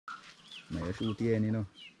May shoot here, you know.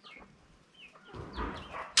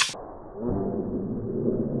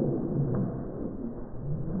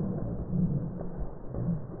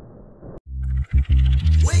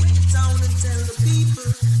 Wake the town and tell the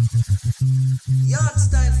people, Yard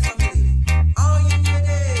Style family, are you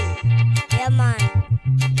ready? Yeah, man.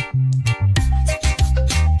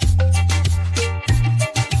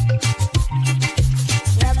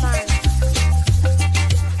 Yeah, man.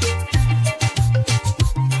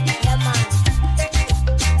 Yeah, man.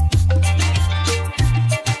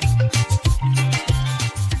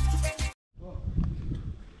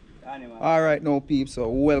 Alright now peeps, so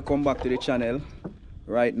welcome back to the channel.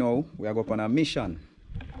 Right now we are going on a mission.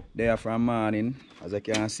 There from morning, as I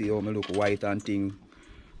can see how me look white and thing.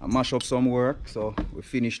 I mash up some work, so we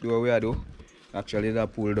finished what we are do. Actually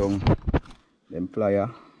that pull down them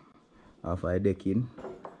plier off our decking.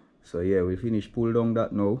 So yeah, we finished pull down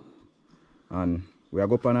that now. And we are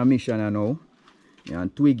going on a mission now. Me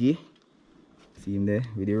and Twiggy. See him there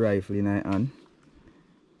with the rifle in her hand.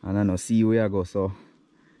 And I know see where I go, so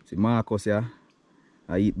see Marcus here.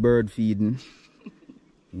 I eat bird feeding.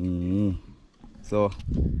 So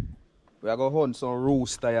we are going to hunt some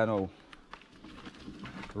rooster here now.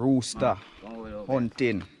 Rooster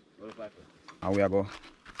hunting. And we are going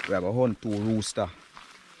to hunt 2 rooster.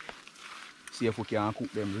 See if we can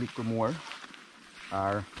cook them a little more.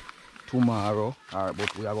 Or tomorrow.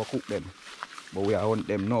 But we are going to cook them. But we are hunt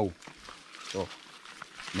them now. So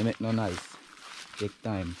they make no nice. Take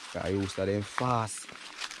time. Because rooster them fast.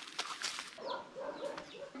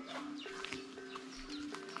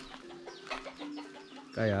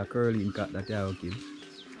 Kaya curling cat that I will kill.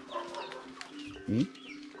 May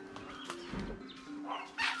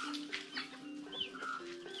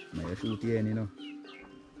shoot here, you know.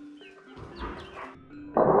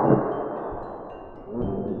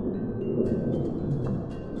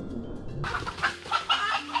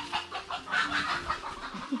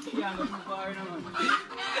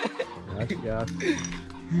 Yes.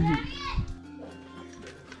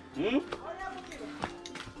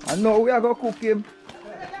 And now we are going to cook him.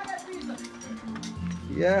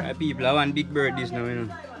 Yeah. People have one big bird this now, you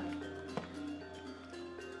know.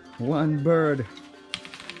 One bird.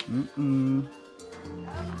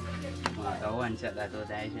 One shot that out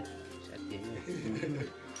there.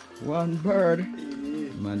 One bird.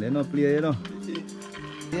 Man, they not play, you know.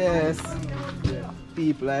 Yes.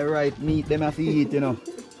 People I right meat them have to eat, you know.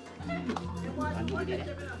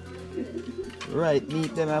 Right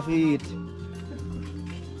meat them have to eat.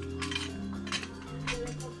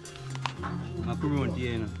 I promote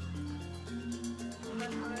here, you know.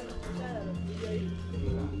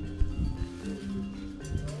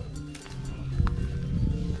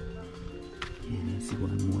 Yeah, see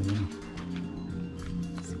one more, you know.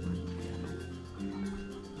 See one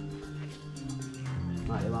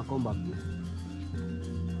more. They want to come back.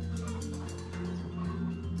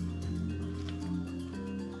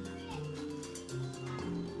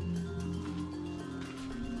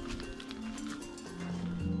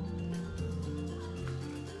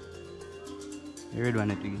 You read one,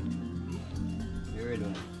 Twiggy? You read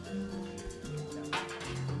one?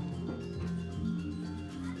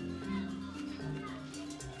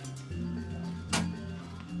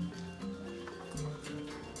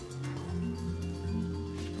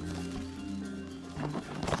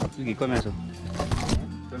 Twiggy, come here, so.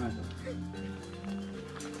 Come here, so.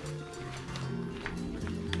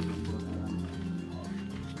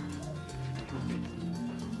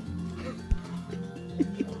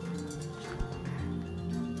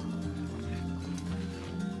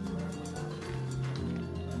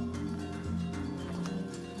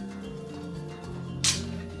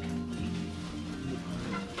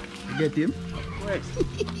 Get him? Wait.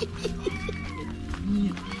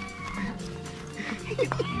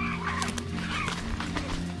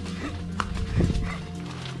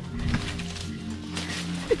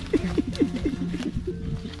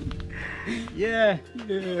 Yeah.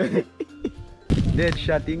 Dead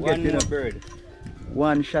shot in One get more him. bird.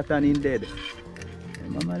 One shot and in dead.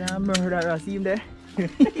 Mama na murderer, see him there?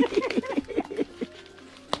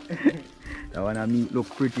 That one of meat look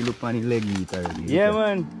pretty, look on his leg meat already. Yeah,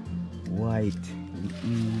 man. White.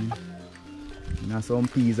 Now some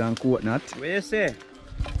peas and coconut. What you say?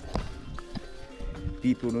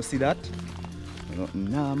 People don't see that.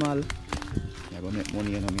 Nothing normal. I'm gonna make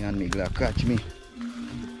money and me and me glad catch me.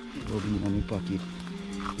 Go in my pocket.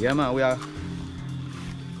 Yeah man,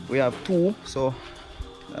 we have 2, so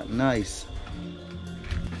that's nice.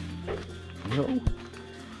 Yo,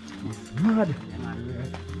 it's mad.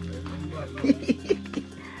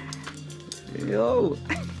 Yo,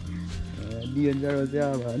 dangerous,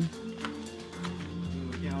 yeah man.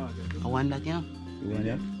 I want that, you know. You want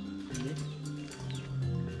that?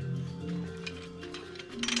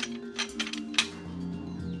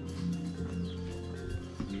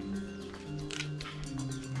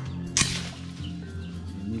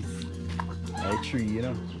 By tree, you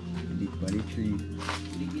know. Big by the tree.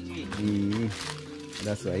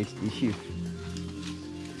 That's why it shift.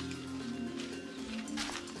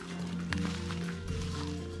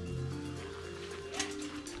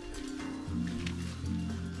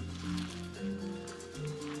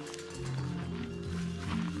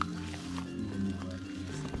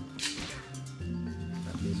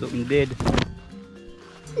 Something dead.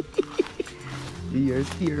 The ear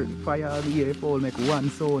steer, fire the ear fall make one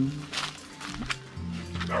sound.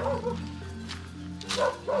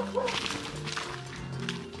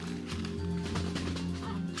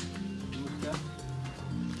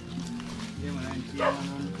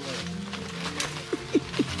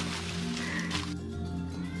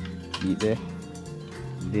 Eat there.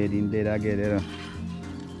 Dead in dead again, you know.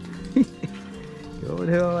 Yo,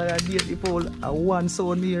 the hell that dead the pole, a one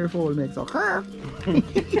sound the ear fall makes so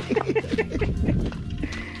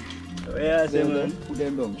Yeah, man. put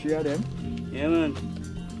them down, 3 of them. Yeah, man.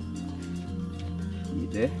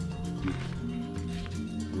 Eat there.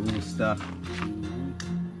 Rooster.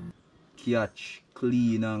 Catch,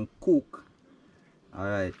 clean and cook.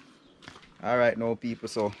 Alright. Alright now people,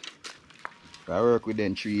 so I work with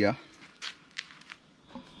them 3 here.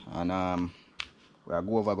 And we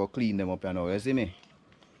go over go clean them up now, you see me?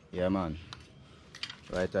 Yeah man.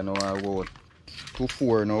 Right now I go to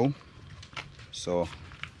 4 now. So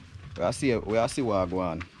we'll see what go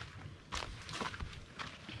on.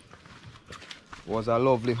 Was a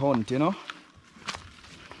lovely hunt, you know.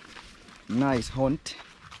 Nice hunt.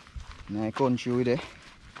 Nice country with it.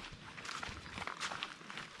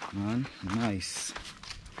 Man, nice.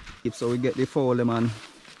 So we get the fowl, man.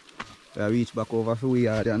 We reach back over to we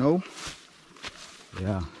yard, you know.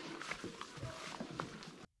 Yeah.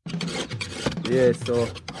 Yeah, so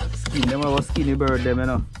skin them our skinny bird them, you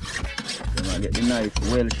know. Them get the knife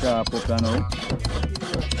well sharp up, you know.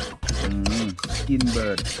 Skin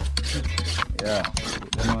bird. Yeah,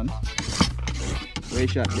 come on. Where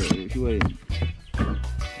shot there? Show him.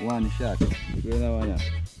 One shot. You know one.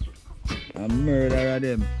 A murder of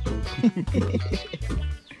them.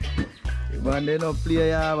 Man, they don't play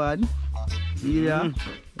here, man. See ya?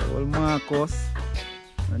 Old Marcus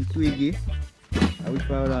and Twiggy. I wish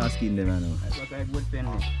I would have skin them now. That's what I would pen.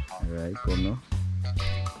 Alright, come now.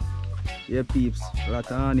 Yeah, peeps. A lot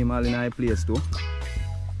of animal in our place too.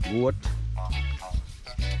 Goat.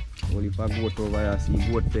 Only if I goat over here, see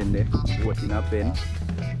goat pen there. Goat in a pen.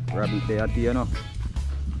 Rabbit there, you know.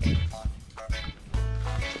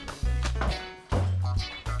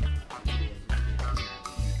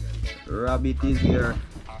 Rabbit is here.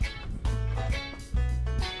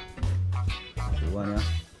 See one here.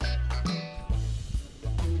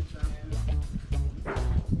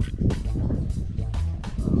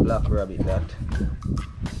 Black rabbit that.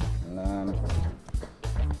 And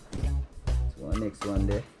so next one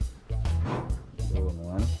there. Brown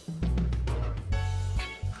one.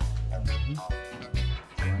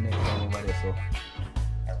 So next one over there. So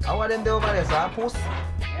how are them there over there? So I push.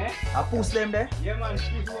 I push them there. Yeah, man.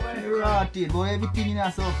 Push over there. Rotted, go everything in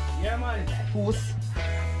there. So Yeah, man. push.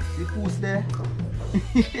 The push there.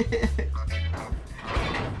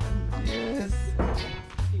 Yes.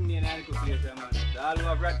 Thing there in the place, man. All who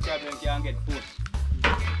have rat problem can get pushed.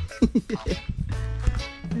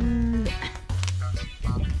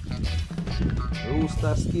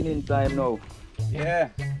 Rooster skinning time now. Yeah.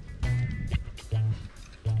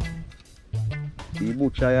 The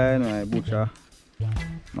butcher here, you know, I butcher.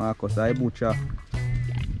 Marcus, I butcher.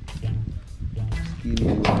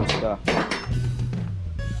 Skinning rooster.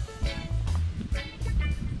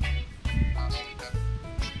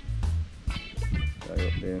 Tie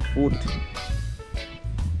up the foot.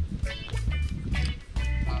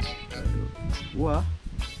 What?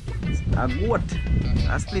 A goat.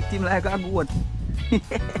 I split him like a goat. Yeah,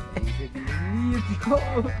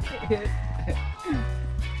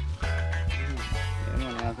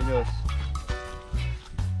 man. I have to just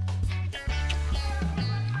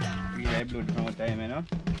read blood from time, you know.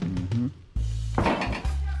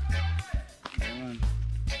 Yeah, man.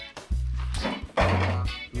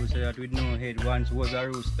 Rooster that with no head once was a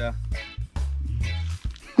rooster.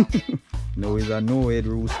 No, he's a no-head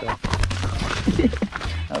rooster.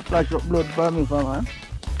 I flash up blood for me, man.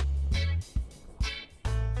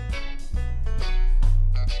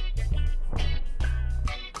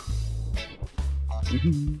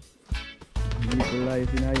 Little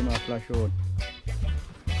life in him, I flash out.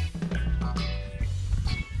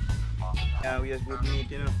 Yeah, we just good meat,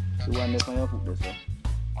 you know. The one that's on your foot, that's all.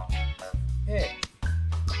 Hey,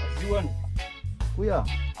 that's the one. Kuya,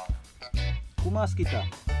 kumaskita.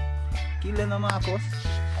 Kill na Marcos.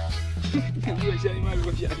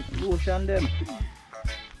 Ocean them.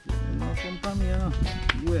 No come from here, no.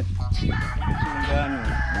 Yeah.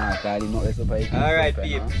 Nah, call him out. Let's go. Alright,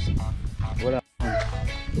 peeps. What up?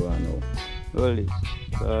 Go on now. Hold it.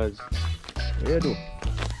 Cause What you do?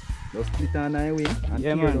 Just split on the wing and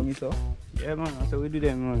yeah, tear man. down it so. yeah, man, that's how we do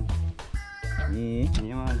them, man. Yeah.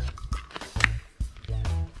 Yeah, man.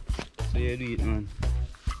 So you do it, man.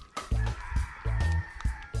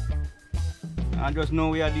 I just know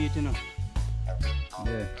we are do it, you know.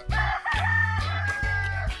 Yeah.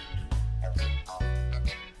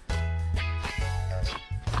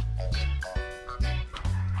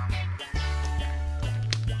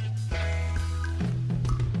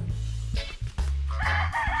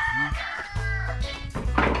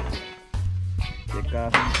 Take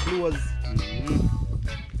off his clothes.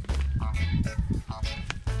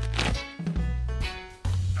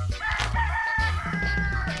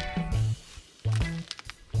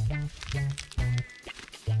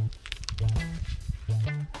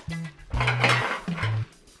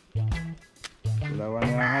 So that one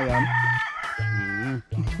you iron.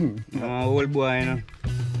 I'm a old boy, you know.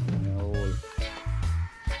 Yeah, old.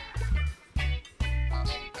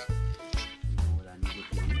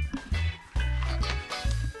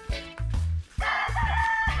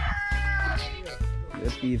 The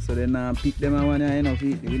peeps, so they now pick them and one you know,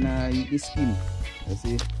 we now eat the skin. You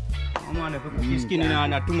see? Oh, man, if we cook this skin in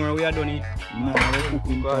and tomorrow we are done it. No, we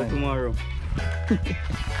cooking Call time. tomorrow.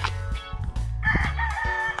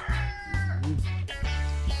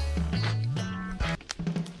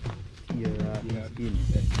 Yeah, skin.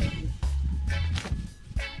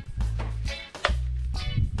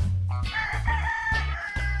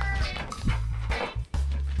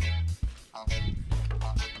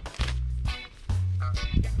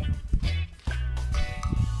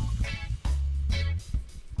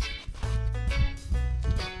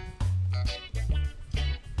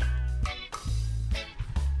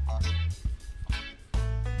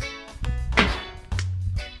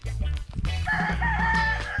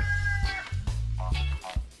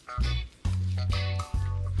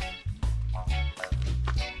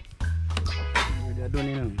 We are done,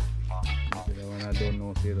 you know. The one I don't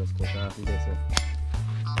know, say just cut off it so.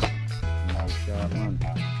 Nice sharp, man.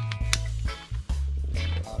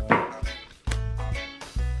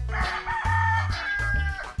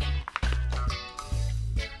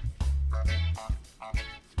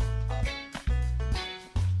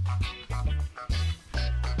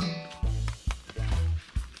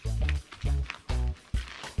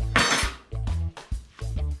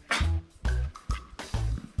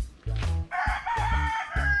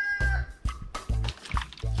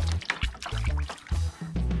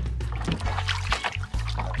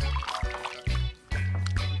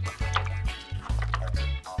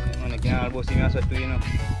 Man, I can't boss him as too, you know.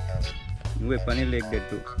 Whip on the leg there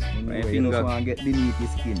too. My You finger. just want to get beneath the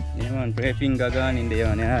skin. Yeah, man, put your finger gone in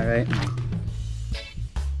there, man. Yeah, alright.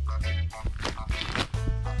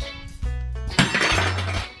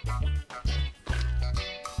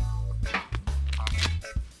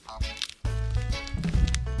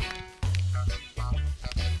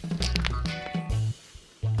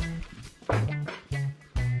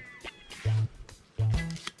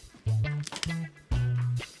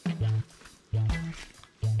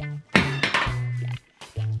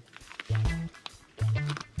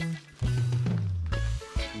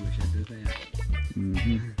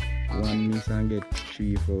 One miss and get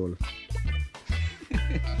 3 foul.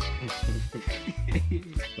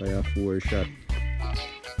 Fire 4 shot.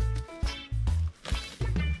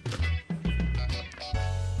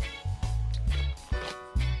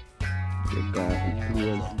 Take off the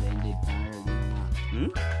clothes.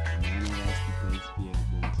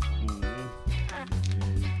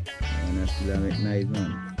 And I still make nice,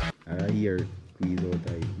 man. I hear squeeze out of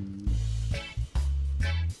it.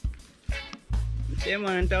 Yeah,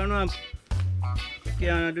 man, in town up.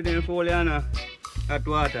 Can't do them for hot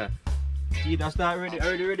water. See, that start ready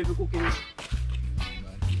for cooking. Just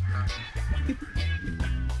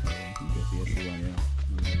yes, one, yeah.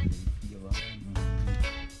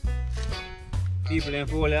 People in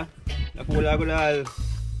folia. The folia go all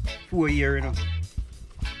 4 years, you know.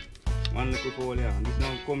 One little folia. And this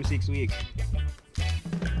now come 6 weeks.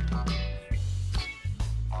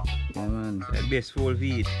 Yeah, man. The best full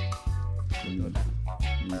feed. Eat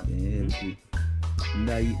healthy. And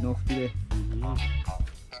I eat enough today.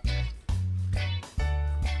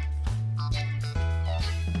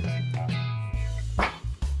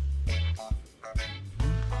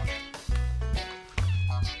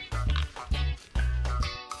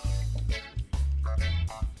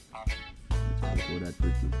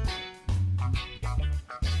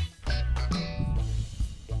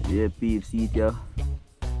 Yeah, peeps, see it here.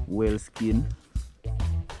 Well skin.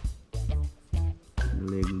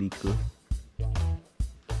 Leg little.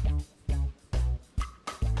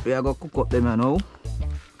 We are gonna cook up them now.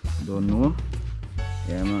 Don't know.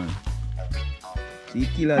 Yeah, man. See,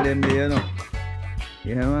 killer them there, you know.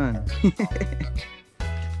 Yeah, man.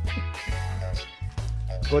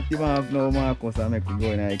 Cut him off now, Marcus, and make we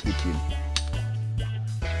go in the kitchen.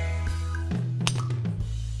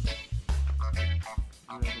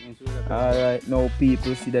 Alright, now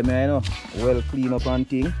people see them here, you know. Well clean up and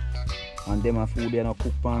thing. And them a food they no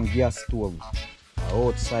cook on gas stove.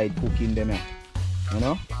 Outside cooking them here. You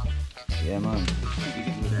know? Yeah, man.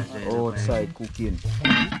 Outside cooking.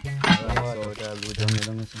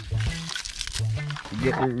 You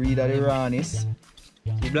get rid of the rawness.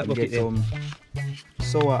 You get some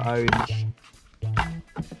sour orange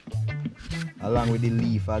along with the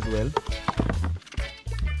leaf as well.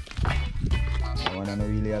 I want to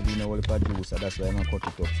really have a whole heap of juice, so that's why I'm going to cut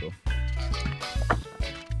it up. So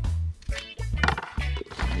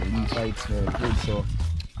the leaf it smells good, so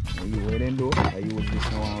what then do, I use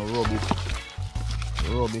this now and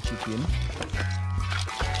rub the chicken.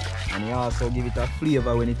 And you also give it a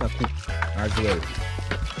flavor when it a cook as well.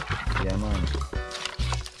 Yeah, man.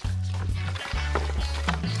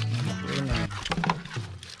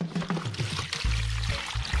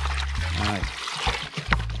 Alright.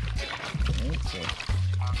 So,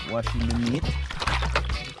 washing the meat.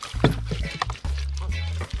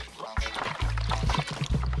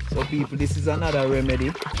 So people, this is another remedy.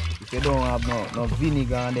 If you don't have no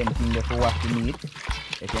vinegar and them things to wash the meat,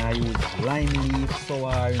 you can use lime leaf,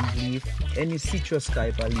 sour orange leaf, any citrus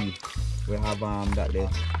type of leaf. We have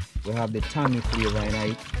we have the tangy flavor in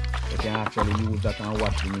it. You can actually use that and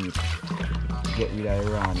wash the meat. Get rid of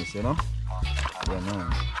the rawness, you know? Yeah,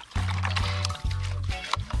 man.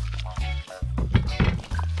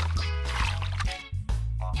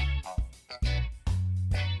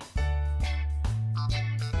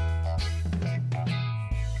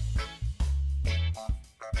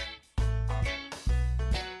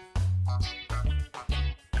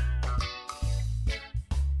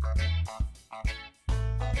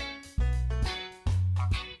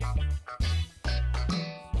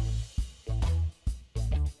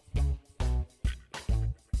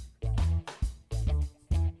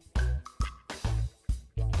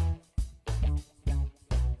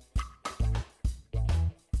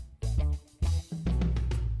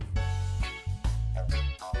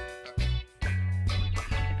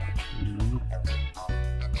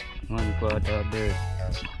 One quarter bird.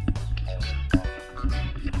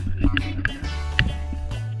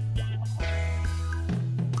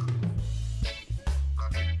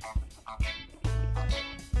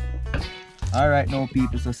 Alright now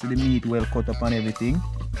people, so see the meat well cut up and everything.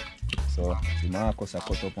 So see Marcus are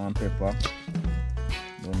cut up on pepper.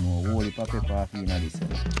 Don't know whole heap of pepper off in this.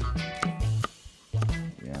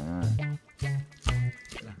 Yeah.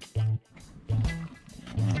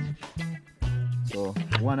 So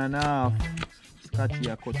 1.5 scotch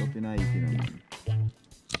here cut up in it, you know, man.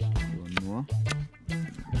 Don't know.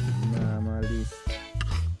 Normal this.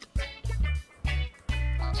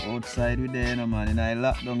 Outside we there, you know, man, in a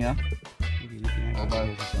lockdown, yeah.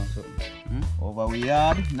 Over we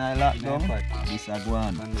yard, in a lockdown. This a go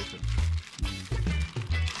on.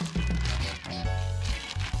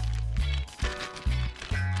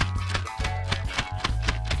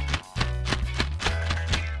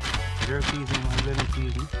 Jerk season and little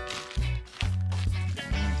season.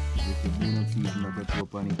 If you do not season, I get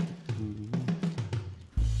up on it.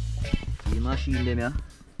 See the machine them, yeah?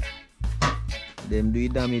 Them do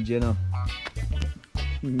it damage, you know.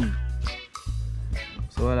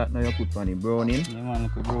 So that now you put on the browning. Yeah, man,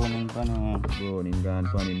 look at browning pan. Browning gone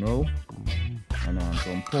on it now. And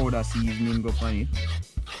some powder seasoning go on it.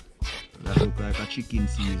 That look like a chicken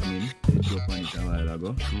seasoning. They threw up on it a while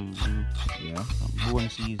ago. Yeah. Some bone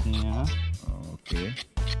seasoning, you know. Okay.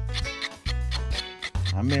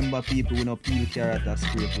 I remember people who don't peel carrot or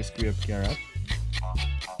scrape carrot.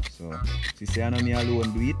 So, see, say I know me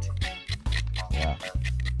alone do it. Yeah.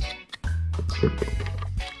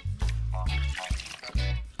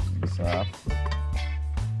 Soft.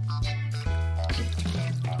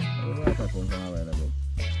 That come from a while ago.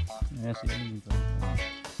 Yes, it is.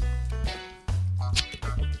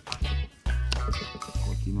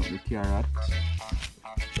 Cutting up the carrot.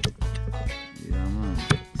 Yeah, man.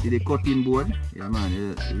 See the cutting board? Yeah, man.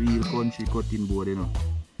 The real country cutting board, you know.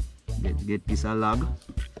 Get this a log.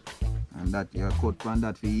 And that you cut from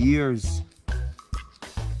that for years.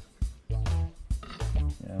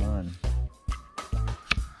 Yeah, man.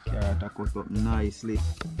 Carrot are cut up nicely.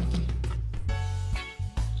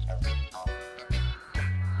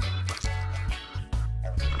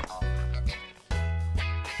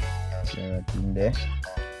 That in there.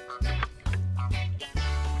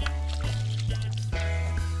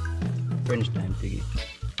 French time piggy.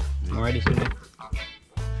 Already seen it.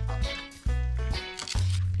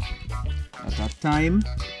 At a time.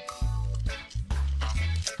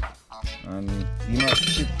 And you must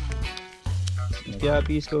chip. Yeah,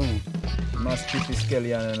 piece go. You must chip the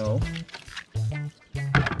scallion now.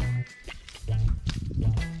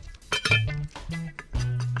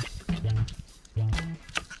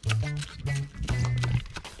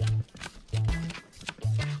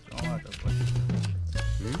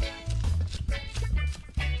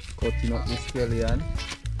 Cutting up the scallion.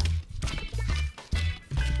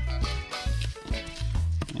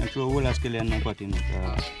 I throw all the scallion and cut in it.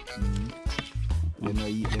 You don't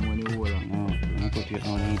eat them when you hold them. No, I cut it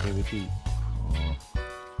down and eat everything. Oh.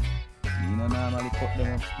 You don't normally cut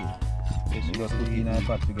them up still. Yes, You just put it in a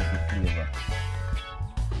pot to get the flavor.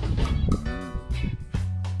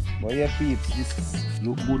 But yeah peeps, this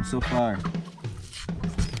look good so far.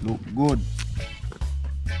 Look good.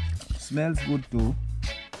 Smells good too.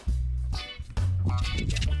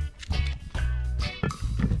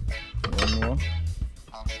 One more.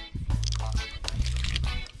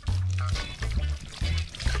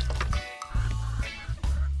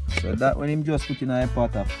 So that when him just put in a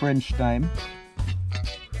pot of French time.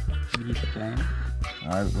 Beef time.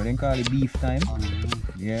 Or what they call it beef time.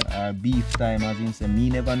 Yeah, or beef time as in say me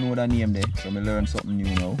never know the name there. So me learn something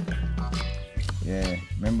new now. Yeah.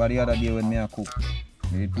 Remember the other day when me a cook,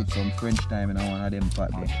 me did put some French time in one of them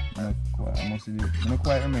pot there. I don't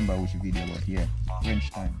quite remember which video, but yeah, French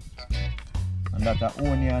time. And that a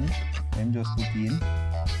onion, them just put in.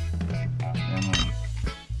 Yeah, man.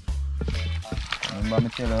 Remember me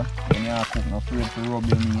tell her, when you cook, not afraid to rub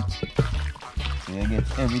your meat. So you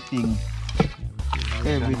get everything.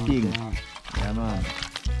 Everything. Yeah, man.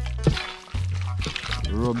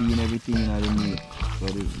 Rubbing everything in the meat. So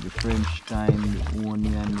the French thyme, the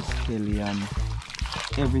onion, the scallion,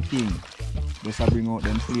 everything. Just to bring out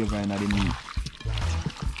them flavor in the meat.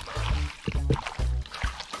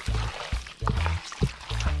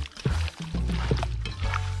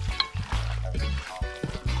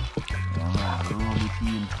 Yeah, man. Rub it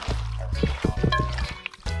in.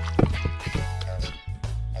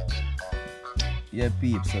 Yeah,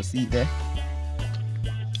 peeps. So see there.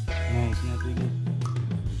 Nice, not big.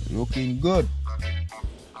 Looking good.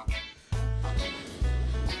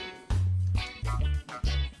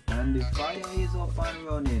 And the fire is up and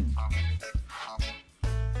running.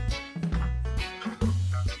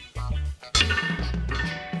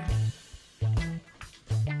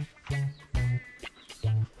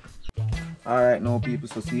 Alright now people,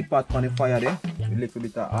 so see pot on the fire there with a little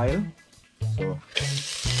bit of oil. So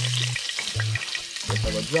just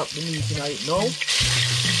have a drop the meat in it now.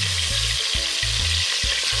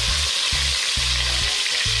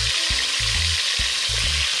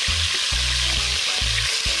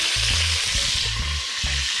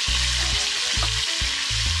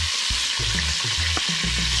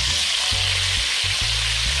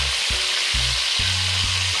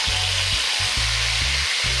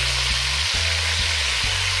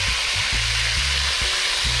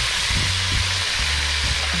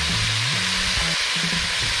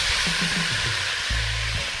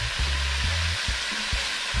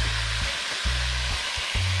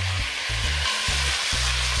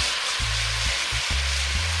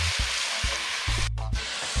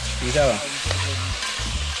 See that one?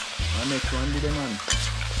 I make one with the man.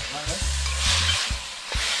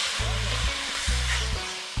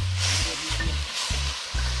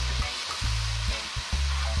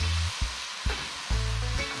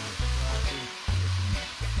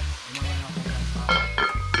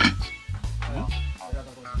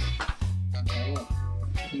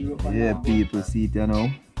 Yeah, people, see it you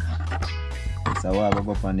know. So I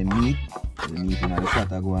go up on the meat. The meat in the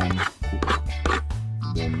pot I go and cook.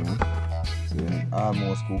 Don't know. So when it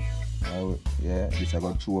almost cook, yeah, this I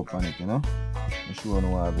got chew up on it, you know. I'm sure I know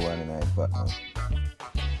what I go on in the pot now.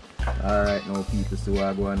 Alright now people, so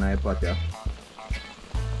I go on the pot here.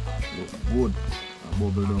 Look good. I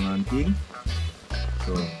bubble down and thing.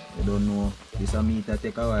 So you don't know, this a meat that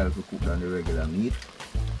take a while to cook than the regular meat.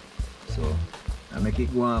 So I make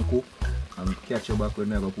it go and cook and catch you back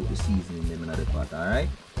when I go put the seasoning in the pot, alright?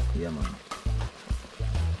 Yeah man.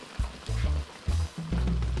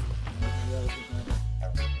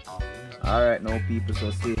 Alright now people,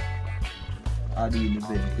 so see add in the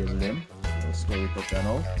vegetable them. Just stir it up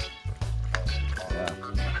now. Yeah.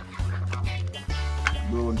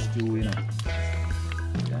 Brown stew, you know.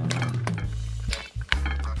 Yeah, man.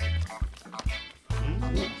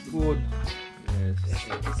 Looks good. Yes.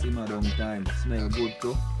 Simmer down time. Smell good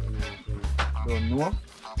too. Don't know.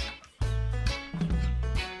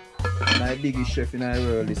 My biggest chef in the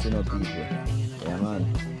world, listen up, people. Yeah,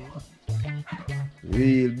 man.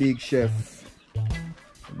 Real big chef.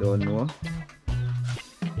 Don't know.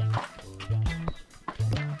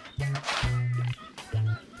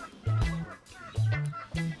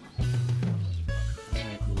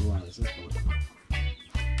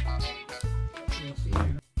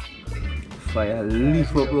 Fire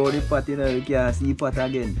lift up all the pot, you know, you can't see pot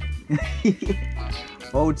again.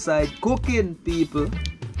 Outside cooking, people.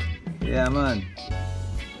 Yeah, man.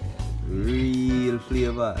 Real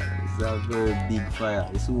flavor. It's a very big fire.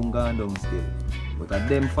 It's soon gone down still. But at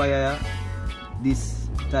them fire, this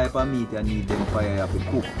type of meat, you need them fire to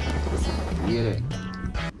cook. Yeah.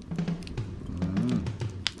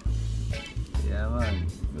 Yeah, man.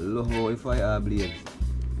 Love how the fire blaze.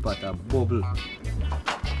 Pot a bubble.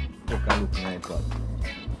 Look at look like pot.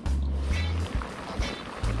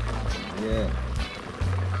 Yeah.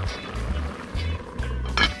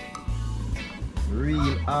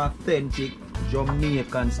 Real authentic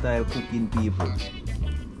Jamaican style cooking, people.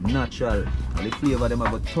 Natural. And the flavor them are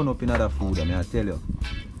going to turn up in other food, I mean, I tell you.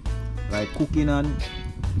 Like cooking on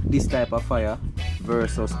this type of fire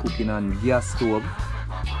versus cooking on gas stove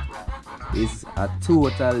is a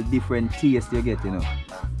total different taste you get, you know.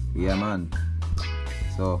 Yeah, man.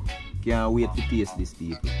 So can't wait to taste this,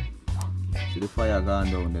 people. See the fire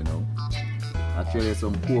gone down there now. Actually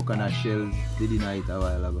some coconut shells did it a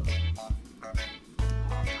while ago.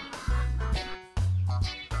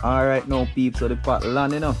 Alright now, peeps, so the pot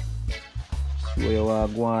land, you know. Show you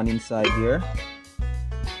what go on inside here.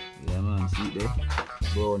 Yeah, man, see it there?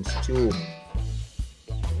 Brown stew.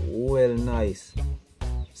 Well, nice.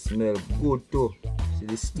 Smell good too. See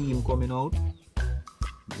the steam coming out?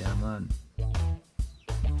 Yeah, man.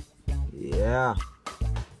 Yeah.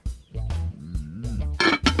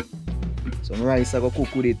 Some rice I go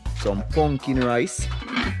cook with it. Some pumpkin rice.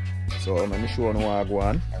 So let me show you what I go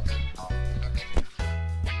on.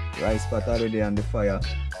 Rice pot already on the fire.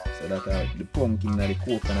 So that the pumpkin and the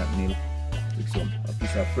coconut milk with some a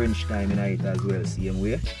piece of French thyme in it as well. Same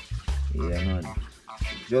way. Yeah, man.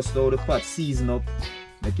 Just how the pot season up,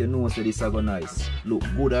 make you know so this is go nice. Look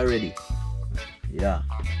good already. Yeah.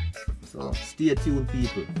 So stay tuned,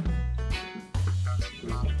 people.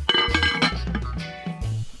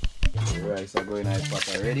 The rice are going in the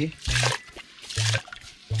pot already.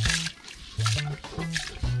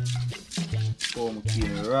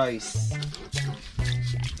 Pumpkin rice.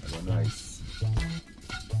 That's nice.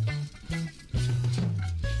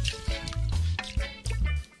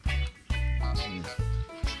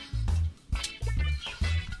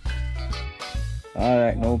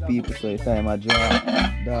 Alright now, people, so it's time I draw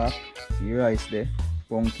dark. See rice there,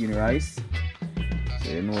 pumpkin rice. So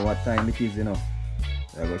you know what time it is, you know.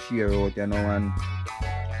 I go share out, you know, and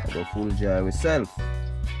I go full jar myself.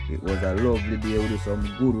 It was a lovely day. We do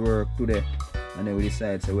some good work today. And then we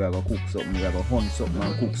decide, so we are going to cook something, we are going to hunt something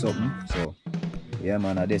and cook something. So, yeah,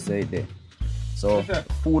 man, I decide there. So,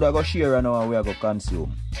 food I go share right now and we are going to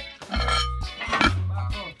consume.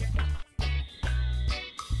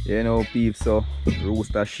 You know, peeps, so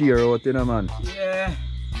Rooster share out, you know, man. Yeah.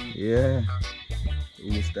 Yeah.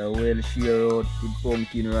 Rooster well share out with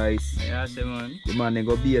pumpkin rice. Yeah, man. The man they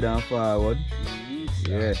go beard and forward.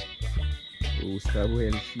 Yeah. Rooster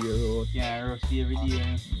well share out. Yeah, roast every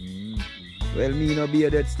day. Well, me no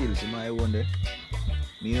bearded still, so my wonder.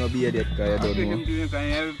 Me no bearded because I don't know.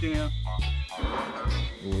 Everything, yeah.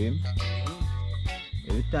 Oh, him?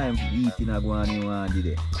 Every time eating I go on you want to do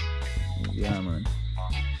that. Yeah, man.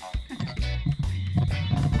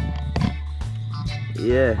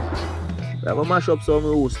 Yeah. I'm going to mash up some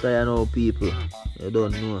rooster, you know, people. You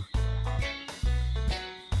don't know.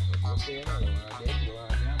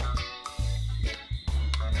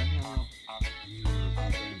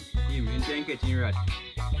 Catching rat.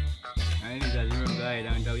 I need that room guy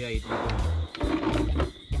down there eating.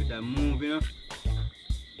 With that move, you know.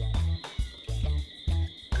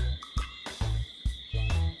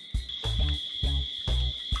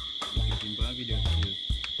 Getting bad video still.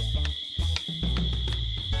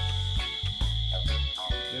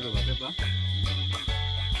 Pepper.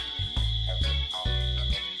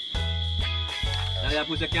 Now you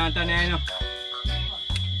put a can on there, you know.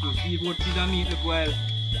 To see what piece of meat look well.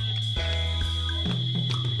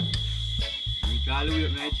 All the way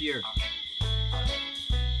up right here.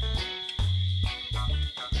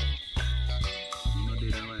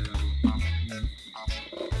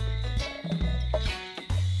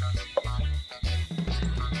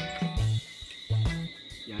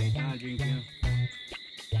 Yeah, I can't drink, you know.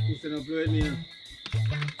 Who's gonna blow at me, you know?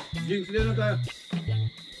 Drinks, you know,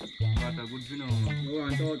 water good for now. You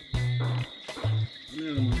want out? I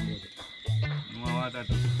don't know about it. No more water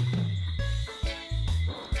too.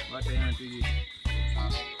 Water you want to give?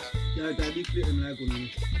 Yeah, it's a big plate them like one.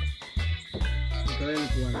 It's a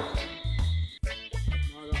little one.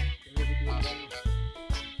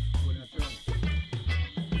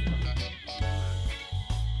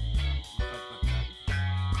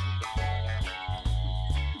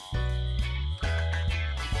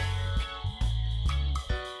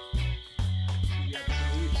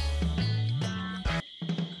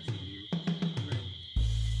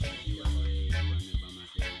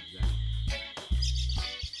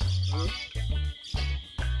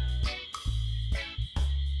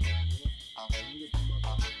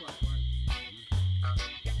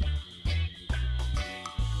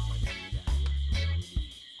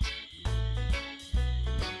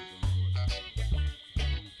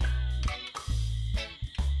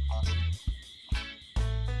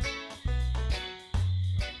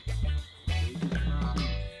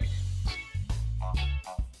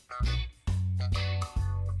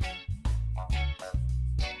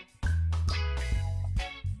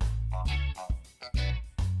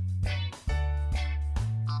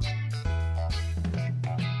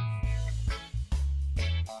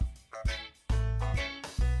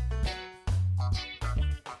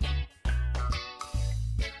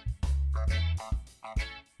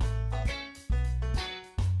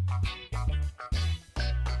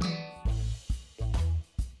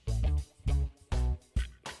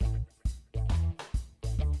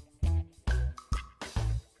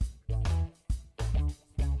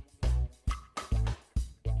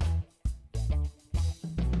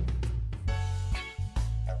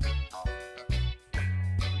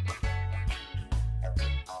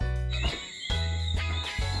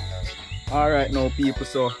 Alright now people,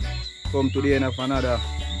 so come to the end of another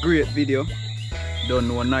great video. Don't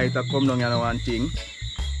know night I come down and one thing.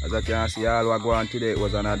 As I can see, all what go on today, it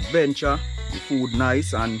was an adventure. The food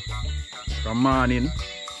nice, and from morning,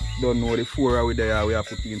 don't know the 4 hours there, we have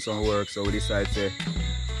to put in some work, so we decide say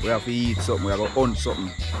we have to eat something, we have to hunt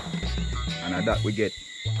something. And that we get.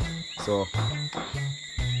 So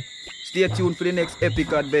stay tuned for the next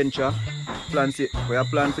epic adventure. We are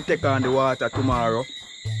planning to take on the water tomorrow.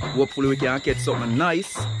 Hopefully we can get something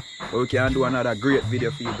nice, but we can do another great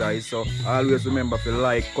video for you guys. So always remember to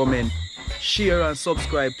like, comment, share and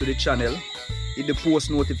subscribe to the channel. Hit the post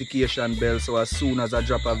notification bell so as soon as I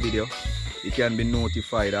drop a video you can be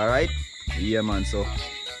notified. Alright? Yeah man, so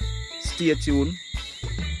stay tuned.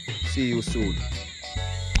 See you soon.